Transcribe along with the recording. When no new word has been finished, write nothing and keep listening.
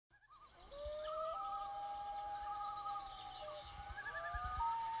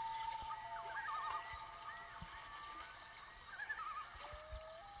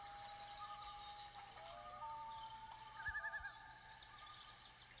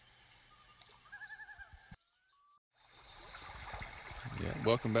Yeah,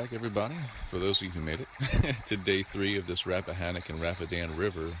 welcome back everybody, for those of you who made it, to day 3 of this Rappahannock and Rapidan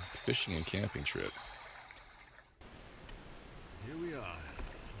River fishing and camping trip. Here we are,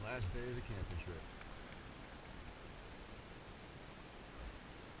 last day of the camping trip.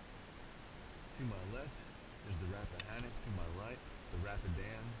 To my left is the Rappahannock, to my right, the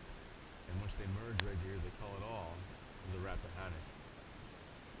Rapidan, and once they merge right here, they call it all the Rappahannock.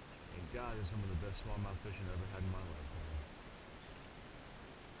 And God, is some of the best smallmouth fishing I've ever had in my life, man.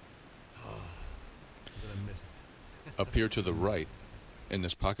 I'm gonna miss it. Up here to the right, in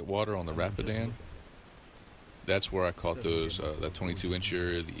this pocket water on the Rapidan, that's where I caught those, that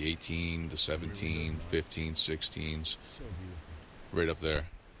 22-incher, the 18, the 17, 15, 16s, So beautiful. right up there.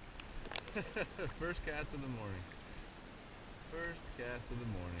 First cast of the morning. First cast of the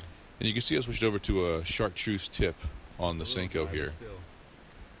morning. And you can see I switched over to a chartreuse tip on the Senko here.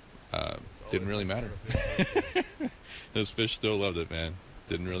 Didn't really matter. Those fish still loved it, man.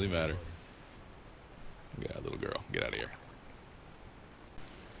 Didn't really matter. Yeah, little girl, get out of here.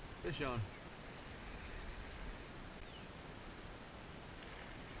 Fish on.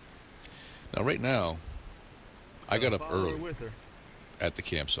 Now, right now, I got up Follow her early with her. at the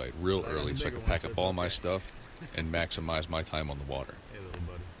campsite, real early, so I could pack up all my stuff and maximize my time on the water, Hey, little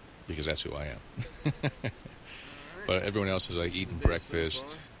buddy. because that's who I am. But everyone else is like eating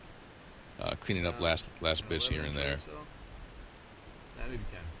breakfast, cleaning up last bits here and there. Maybe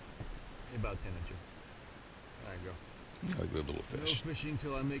 10. Maybe about 10 inches. There you go. Like good little No fish. fishing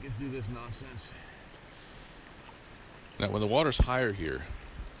till I make it through this nonsense. Now, when the water's higher here,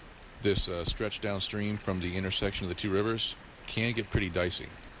 this stretch downstream from the intersection of the two rivers can get pretty dicey.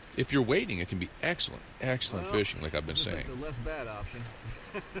 If you're waiting, it can be excellent fishing, like I've been saying. The less bad option.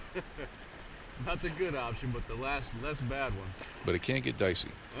 Not the good option, but the less bad one. But it can get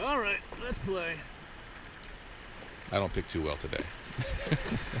dicey. All right, let's play. I don't pick too well today. All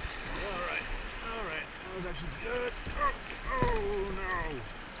right. That was actually good. Oh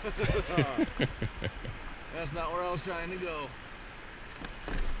no. That's not where I was trying to go.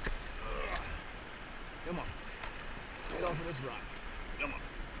 Come on. Get off of this rock. Come on.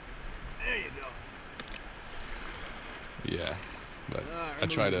 There you go. Yeah, but Right,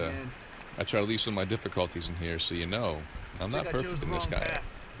 I try to leave some of my difficulties in here, so you know I'm not perfect in this kayak.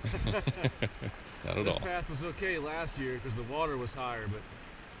 Not at This all. path was okay last year because the water was higher, but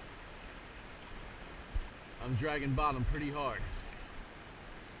I'm dragging bottom pretty hard.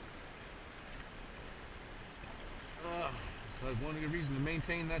 So I wanted a reason to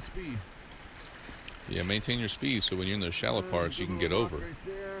maintain that speed. Yeah, maintain your speed so when you're in those shallow parts you can get over. Right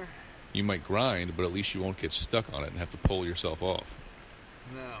there. You might grind, but at least you won't get stuck on it and have to pull yourself off.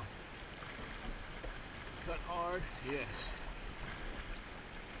 Now, cut hard, yes.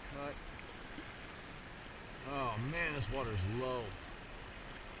 Cut. Oh man, this water's low.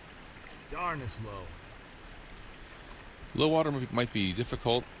 Darn, it's low. Low water might be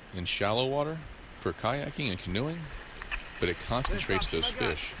difficult in shallow water for kayaking and canoeing, but it concentrates those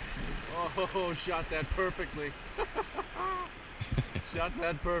fish. Oh, shot that perfectly. Shot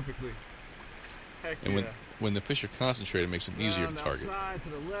that perfectly. Heck And yeah. when the fish are concentrated, it makes them easier to target. Outside to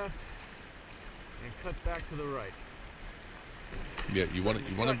the left and cut back to the right. Yeah, you want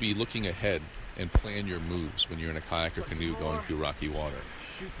to be looking ahead and plan your moves when you're in a kayak or canoe going through rocky water.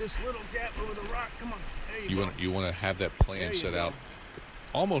 Shoot this little gap over the rock. Come on. There you go. You want to have that plan set out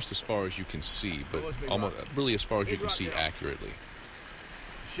almost as far as you can see, but almost really as far as you can see accurately.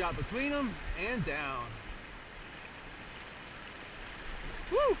 Shot between them and down.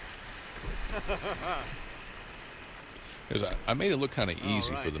 Woo! I made it look kind of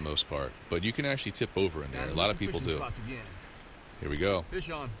easy right. for the most part, but you can actually tip over in there. A lot of people do. Here we go. Fish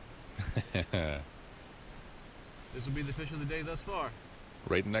on. This will be the fish of the day thus far.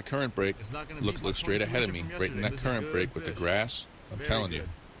 Right in that current break. It's not gonna Look straight ahead of me. Right in that current break with the grass. I'm telling you.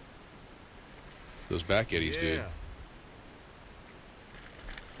 Those back eddies, dude.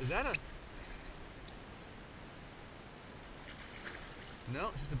 Is that a... No,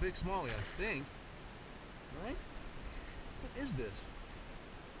 it's just a big smallie, I think. Right? What is this?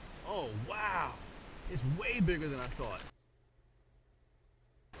 Oh, wow. It's way bigger than I thought.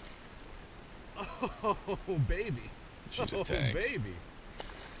 Oh, baby. She's a tank. Oh, baby.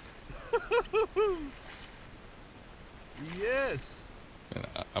 Yes. And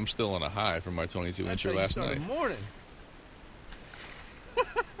I'm still on a high from my 22-incher last night. Good morning.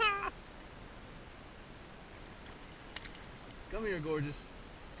 Come here, gorgeous.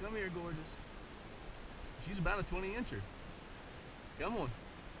 Come here, gorgeous. She's about a 20-incher. Come on.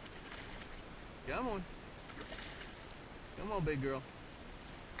 Come on. Come on, big girl.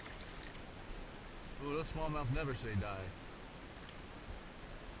 Oh, those smallmouth never say die.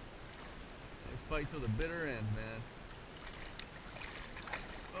 They fight till the bitter end, man.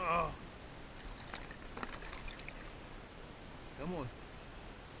 Oh. Come on.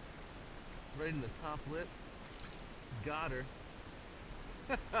 Right in the top lip. Got her.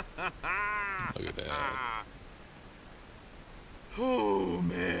 Look at that. Oh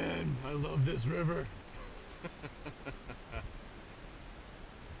man, I love this river.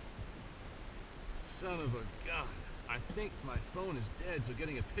 Son of a gun. I think my phone is dead, so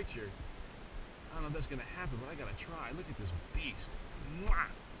getting a picture, I don't know if that's gonna happen, but I gotta try. Look at this beast. Mwah!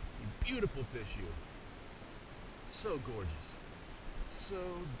 You beautiful fish, you. So gorgeous. So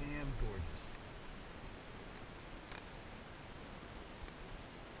damn gorgeous.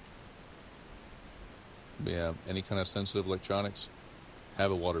 Yeah, any kind of sensitive electronics,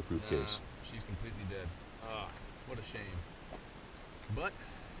 have a waterproof case. She's completely dead. Ah, what a shame. But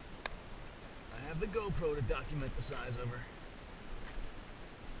I have the GoPro to document the size of her.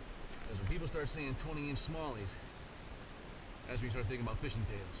 Because when people start saying 20-inch smallies, that's when you start thinking about fishing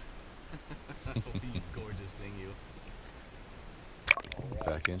tails. Oh, you gorgeous thing, you.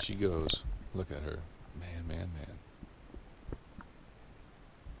 Back in she goes. Look at her. Man, man, man.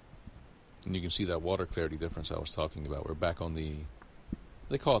 And you can see that water clarity difference I was talking about. We're back on the,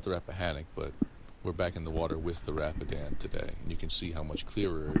 they call it the Rappahannock, but we're back in the water with the Rapidan today. And you can see how much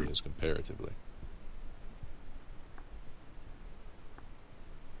clearer it is comparatively.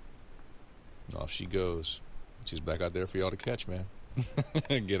 Off she goes. She's back out there for y'all to catch, man.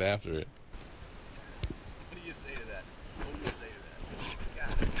 Get after it. What do you say to that? What do you say to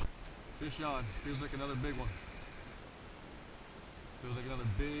that? God. Fish on. Feels like another big one. Feels like another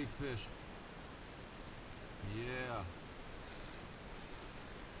big fish. Yeah.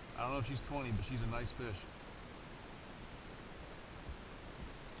 I don't know if she's 20, but she's a nice fish.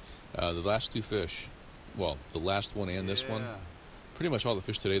 The last two fish, well, the last one and this one, pretty much all the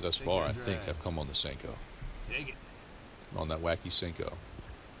fish today thus far, I think, have come on the Senko. Take it. On that wacky Senko.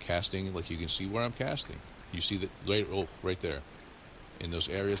 Casting, like you can see where I'm casting. You see that right there. In those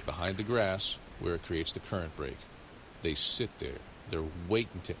areas behind the grass where it creates the current break. They sit there. They're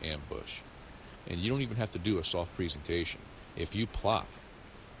waiting to ambush. And you don't even have to do a soft presentation. If you plop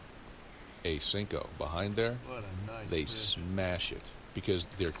a Senko behind there, what a nice they fish. smash it. Because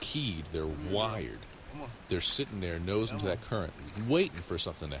they're keyed, they're wired. They're sitting there, nose into that current, waiting for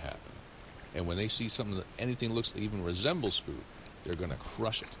something to happen. And when they see something that anything looks even resembles food, they're going to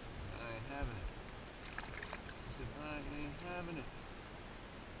crush it. I ain't having it. She said, I ain't having it.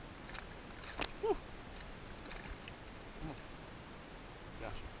 Woo. Come on.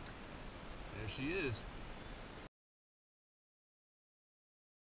 Gotcha. There she is.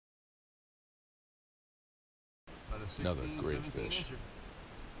 About a 16, Another great 17 fish. incher.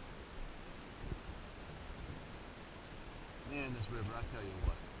 Man, this river, I tell you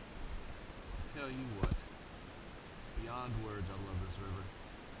what. Beyond words, I love this river.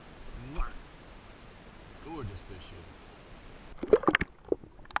 Mwah! Gorgeous fish here.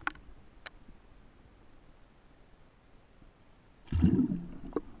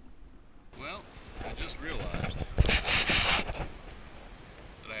 Well, I just realized that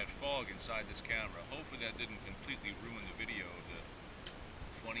I had fog inside this camera. Hopefully that didn't completely ruin the video of the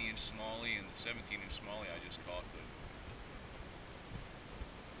 20-inch smallie and the 17-inch smallie I just caught, but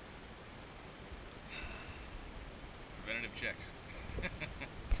preventative checks.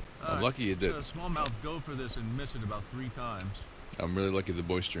 I'm lucky you did. A smallmouth go for this and miss it about 3 times. I'm really lucky the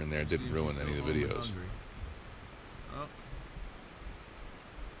moisture in there didn't ruin any of the videos. Oh.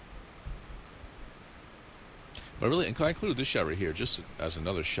 But really, and I included this shot right here just as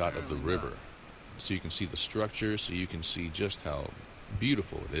another shot of the river. So you can see the structure, so you can see just how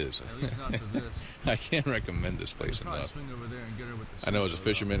beautiful it is. At least not to this. I can't recommend this place enough. Swing over there and get her with the I know as a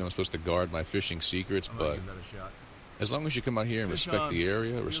fisherman I'm supposed to guard my fishing secrets, but give that a shot. as long as you come out here and Fish respect on. the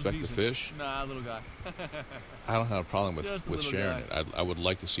area, Feels respect the decent. fish, Nah, little guy. I don't have a problem Just a with little sharing guy. it. I would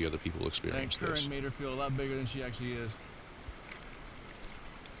like to see other people That experience current this. made her feel a lot bigger than she actually is.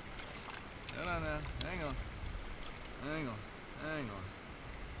 No, no, no. Hang on. Hang on. Hang on.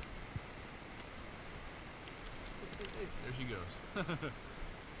 There she goes.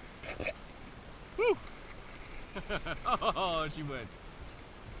 Woo! Oh, she went.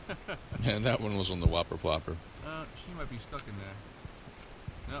 And that one was on the whopper plopper. She might be stuck in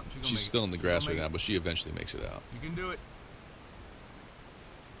there. No, She's still in the grass right now, but she eventually makes it out. You can do it.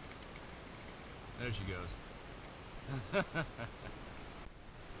 There she goes.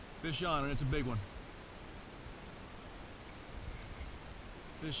 Fish on, and it's a big one.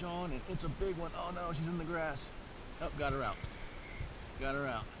 Fish on, and it's a big one. Oh no, she's in the grass. Oh, got her out. Got her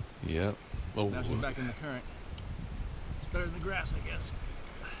out. Yep. Oh, Now she's back in the current. It's better than the grass, I guess.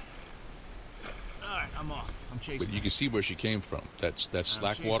 Alright, I'm off. I'm chasing. But you can see where she came from. That's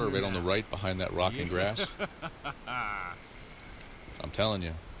slack water right on the right behind that rock and grass. I'm telling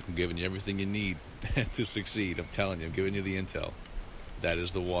you, I'm giving you everything you need to succeed. I'm telling you, I'm giving you the intel. That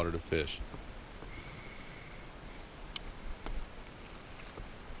is the water to fish.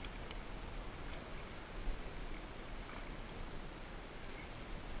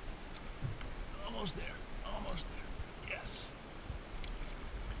 Almost there. Almost there. Yes.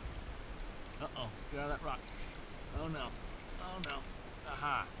 Uh-oh. Get out of that rock. Oh, no. Oh, no.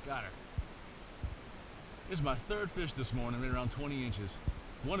 Aha. Got her. This is my third fish this morning, right around 20 inches.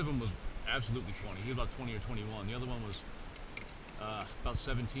 One of them was absolutely 20. He was about 20 or 21. The other one was about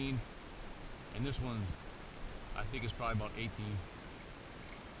 17. And this one, I think, is probably about 18.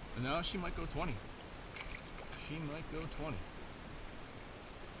 And now she might go 20. She might go 20.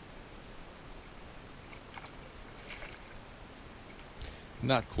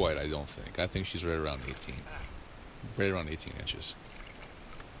 Not quite, I don't think. I think she's right around 18. Right around 18 inches.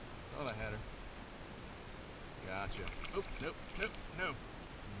 Thought I had her. Gotcha. Oh, nope, nope, no. No.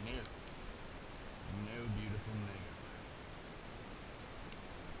 No, beautiful no.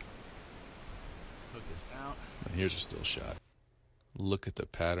 Hook is out. And here's a still shot. Look at the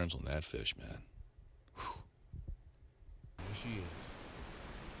patterns on that fish, man. Whew. There she is.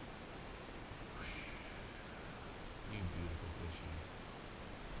 You beautiful fish.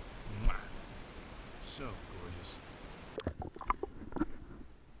 Mwah. So gorgeous.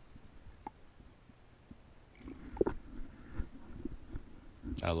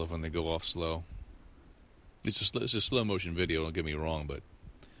 I love when they go off slow. It's a slow motion video, don't get me wrong, but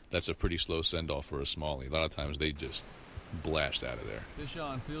that's a pretty slow send-off for a smallie. A lot of times they just blast out of there. Fish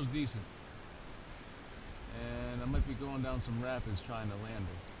on, feels decent. And I might be going down some rapids trying to land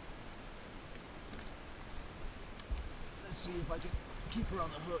her. Let's see if I can keep her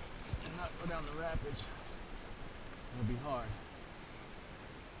on the hook and not go down the rapids. It'll be hard.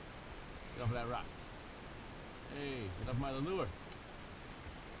 Get off of that rock. Hey, get off my lure.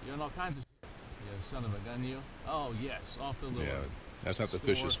 You're on all kinds of shit. You son of a gun, you. Oh, yes, off the lure. Yeah, that's not the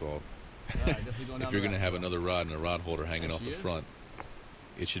fish's fault. All right, definitely going down If you're the going to have rapid. another rod and a rod holder hanging There off she the is. front,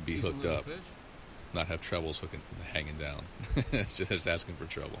 it should be Decent hooked little up, fish. not have trebles hanging down. It's just asking for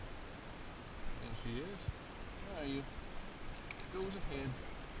trouble. There she is. Where are you? Goes ahead.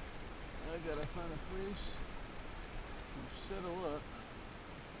 I gotta find a place. Settle up.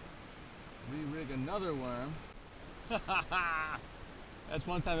 Re-rig another worm. That's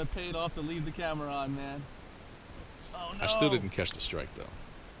one time it paid off to leave the camera on, man. Oh no! I still didn't catch the strike, though.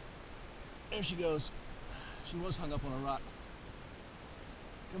 There she goes. She was hung up on a rock.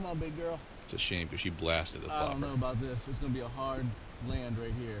 Come on, big girl. It's a shame because she blasted the I don't know plopper. about this. It's gonna be a hard land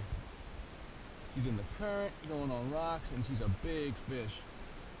right here. She's in the current, going on rocks, and she's a big fish.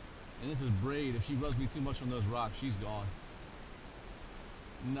 And this is braid. If she rubs me too much on those rocks, she's gone.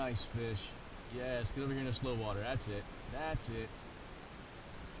 Nice fish. Yes, get over here in the slow water. That's it. That's it.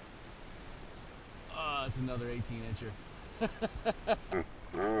 Oh, it's another 18-incher.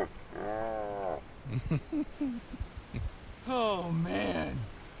 Oh, man.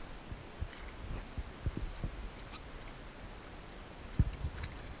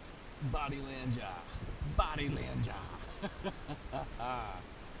 Body land job. Body land job.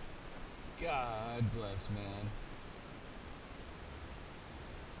 God bless, man.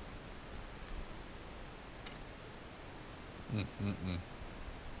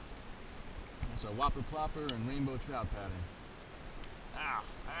 That's a whopper plopper and rainbow trout pattern. Ow,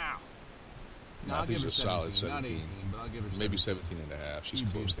 ow. No, I I'll think give she's a her solid 17, 17. not 18, but I'll give her Maybe 17. 17 and a half. She's You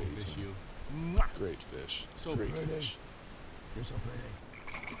close to beautiful 18. fish, you. Mwah. Great fish. So Great pretty. fish. You're so pretty.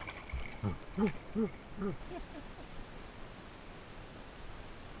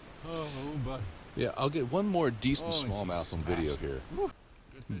 Oh, buddy. Yeah, I'll get one more decent Oh, smallmouth on she's video fast. here. Good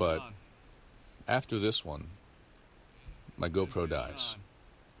fish But on. after this one, my Good GoPro fish dies. on.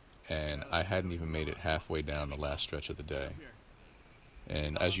 And I hadn't even made it halfway down the last stretch of the day.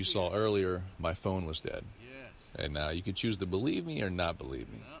 And as you saw earlier, my phone was dead. Yes. And now you can choose to believe me or not believe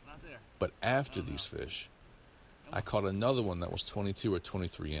me. No, not there. But after these fish, I caught another one that was 22 or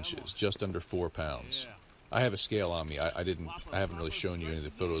 23 inches, just under 4 pounds. Yeah. I have a scale on me. I haven't really shown you any of the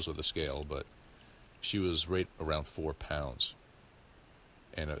photos of the scale, but she was right around 4 pounds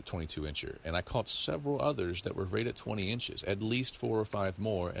and a 22 incher. And I caught several others that were right at 20 inches, at least 4 or 5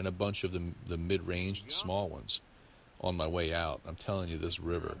 more, and a bunch of the mid-range small ones on my way out. I'm telling you, this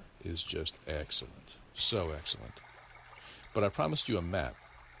river is just excellent. So excellent. But I promised you a map.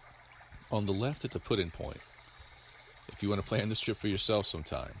 On the left at the put-in point, if you want to plan this trip for yourself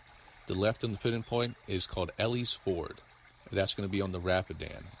sometime, the left on the put-in point is called Ellie's Ford. That's going to be on the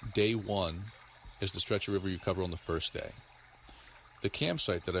Rapidan. Day 1 is the stretch of river you cover on the first day. The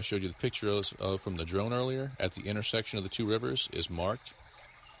campsite that I showed you the picture of from the drone earlier at the intersection of the two rivers is marked.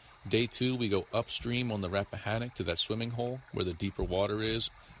 Day 2, we go upstream on the Rappahannock to that swimming hole where the deeper water is.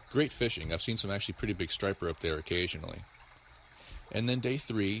 Great fishing. I've seen some actually pretty big striper up there occasionally. And then day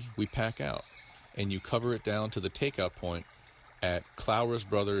 3, we pack out, and you cover it down to the takeout point at Clower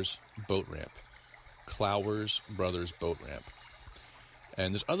Brothers boat ramp. Clower Brothers boat ramp.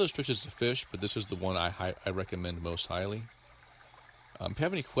 And there's other stretches to fish, but this is the one I recommend most highly. If you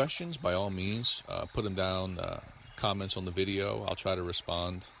have any questions, by all means, put them down, comments on the video. I'll try to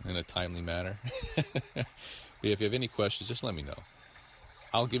respond in a timely manner. But if you have any questions, just let me know.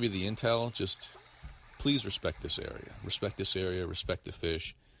 I'll give you the intel. Just please respect this area. Respect this area, respect the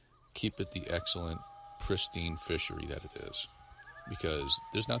fish. Keep it the excellent, pristine fishery that it is. Because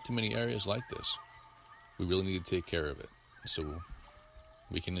there's not too many areas like this. We really need to take care of it so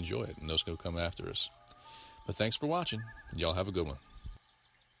we can enjoy it and those can come after us. But thanks for watching. Y'all have a good one.